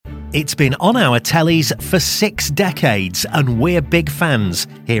It's been on our tellies for 6 decades, and we're big fans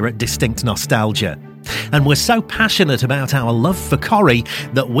here at Distinct Nostalgia. And we're so passionate about our love for Corrie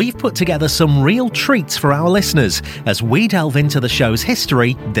that we've put together some real treats for our listeners as we delve into the show's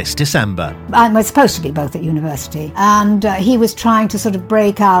history this December. I was supposed to be both at university, and he was trying to sort of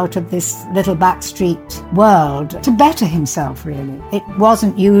break out of this little backstreet world to better himself, really. It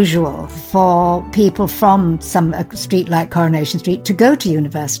wasn't usual for people from a street like Coronation Street to go to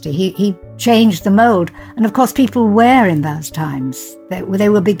university. He changed the mould. And of course, people were in those times. They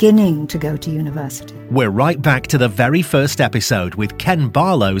were beginning to go to university. We're right back to the very first episode with Ken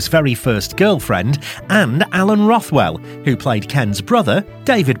Barlow's very first girlfriend and Alan Rothwell, who played Ken's brother,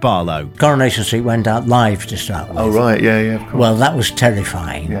 David Barlow. Coronation Street went out live to start with. Oh, right, yeah, of course. Well, that was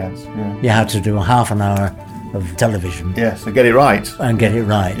terrifying. Yes, yeah. You had to do a half an hour of television. Yes, to get it right. And get it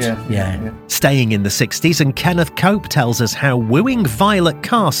right, yeah. Staying in the 60s, and Kenneth Cope tells us how wooing Violet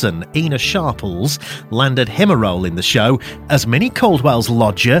Carson, Ina Sharples, landed him a role in the show as Minnie Caldwell's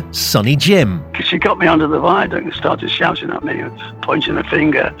lodger, Sonny Jim. She got me onto the viaduct and started shouting at me, pointing a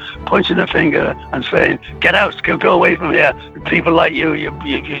finger and saying, "Get out, go away from here. People like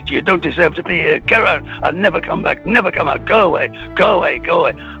you don't deserve to be here. Get out and never come back, never come out. Go away.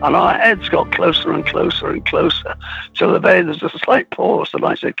 And our heads got closer and closer and closer till there's just a slight pause, and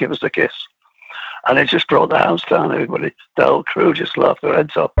I said, "Give us a kiss." And it just brought the house down. Everybody, the whole crew just laughed their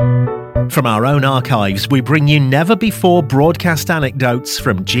heads off. From our own archives, we bring you never-before-broadcast anecdotes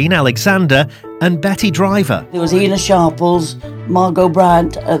from Jean Alexander and Betty Driver. There was Ina Sharples, Margot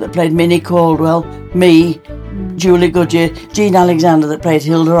Bryant that played Minnie Caldwell, me, Julie Goodyear, Jean Alexander that played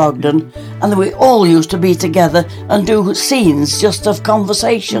Hilda Ogden, and we all used to be together and do scenes just of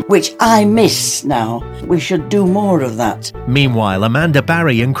conversation, which I miss now. We should do more of that. Meanwhile, Amanda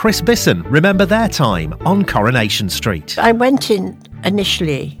Barry and Chris Bisson remember their time on Coronation Street. I went in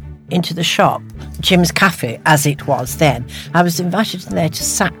initially into the shop, Jim's Cafe, as it was then. I was invited in there to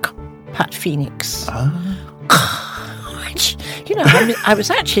sack Pat Phoenix. You know, I was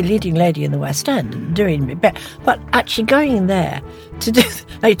actually leading lady in the West End and doing my best, but actually going in there to do.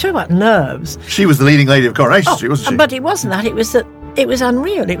 Now you talk about nerves. She was the leading lady of Coronation Street, wasn't she? But it wasn't that. It was that. It was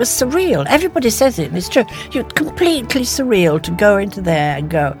unreal. It was surreal. Everybody says it, and it's true. You're completely surreal to go into there and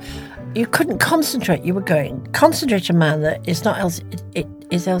go. You couldn't concentrate. You were going. Concentrate, a man that is not Elsie. It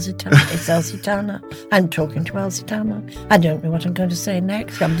is Elsie Turner. It's Elsie Turner. I'm talking to Elsie Turner. I don't know what I'm going to say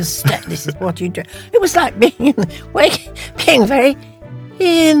next. I'm just. This is what you do. It was like being very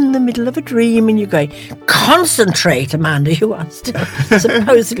in the middle of a dream, and you're going, concentrate, Amanda. You are still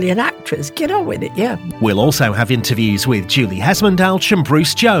supposedly an actress. Get on with it, yeah. We'll also have interviews with Julie Hesmondhalgh and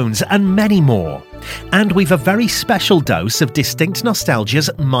Bruce Jones and many more. And we've a very special dose of Distinct Nostalgia's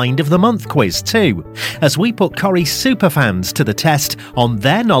Mind of the Month quiz too, as we put Corrie superfans to the test on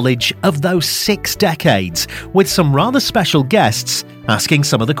their knowledge of those 6 decades, with some rather special guests asking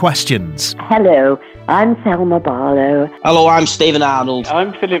some of the questions. Hello, I'm Thelma Barlow. Hello, I'm Stephen Arnold.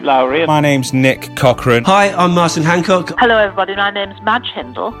 I'm Philip Lowry. My name's Nick Cochrane. Hi, I'm Martin Hancock. Hello everybody, my name's Madge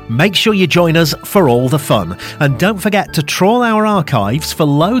Hindle. Make sure you join us for all the fun, and don't forget to trawl our archives for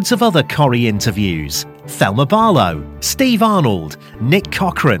loads of other Corrie interviews. Thelma Barlow, Steve Arnold, Nick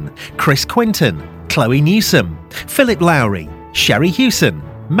Cochrane, Chris Quinton, Chloe Newsome, Philip Lowry, Sherry Hewson,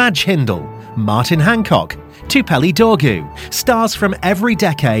 Madge Hindle, Martin Hancock, Tupeli Dorgu, stars from every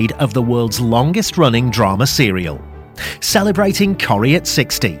decade of the world's longest-running drama serial. Celebrating Corrie at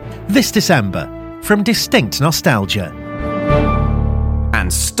 60, this December, from Distinct Nostalgia.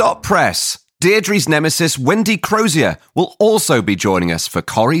 And stop press! Deirdre's nemesis Wendy Crozier will also be joining us for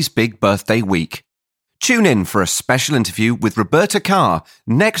Corrie's big birthday week. Tune in for a special interview with Roberta Carr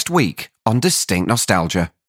next week on Distinct Nostalgia.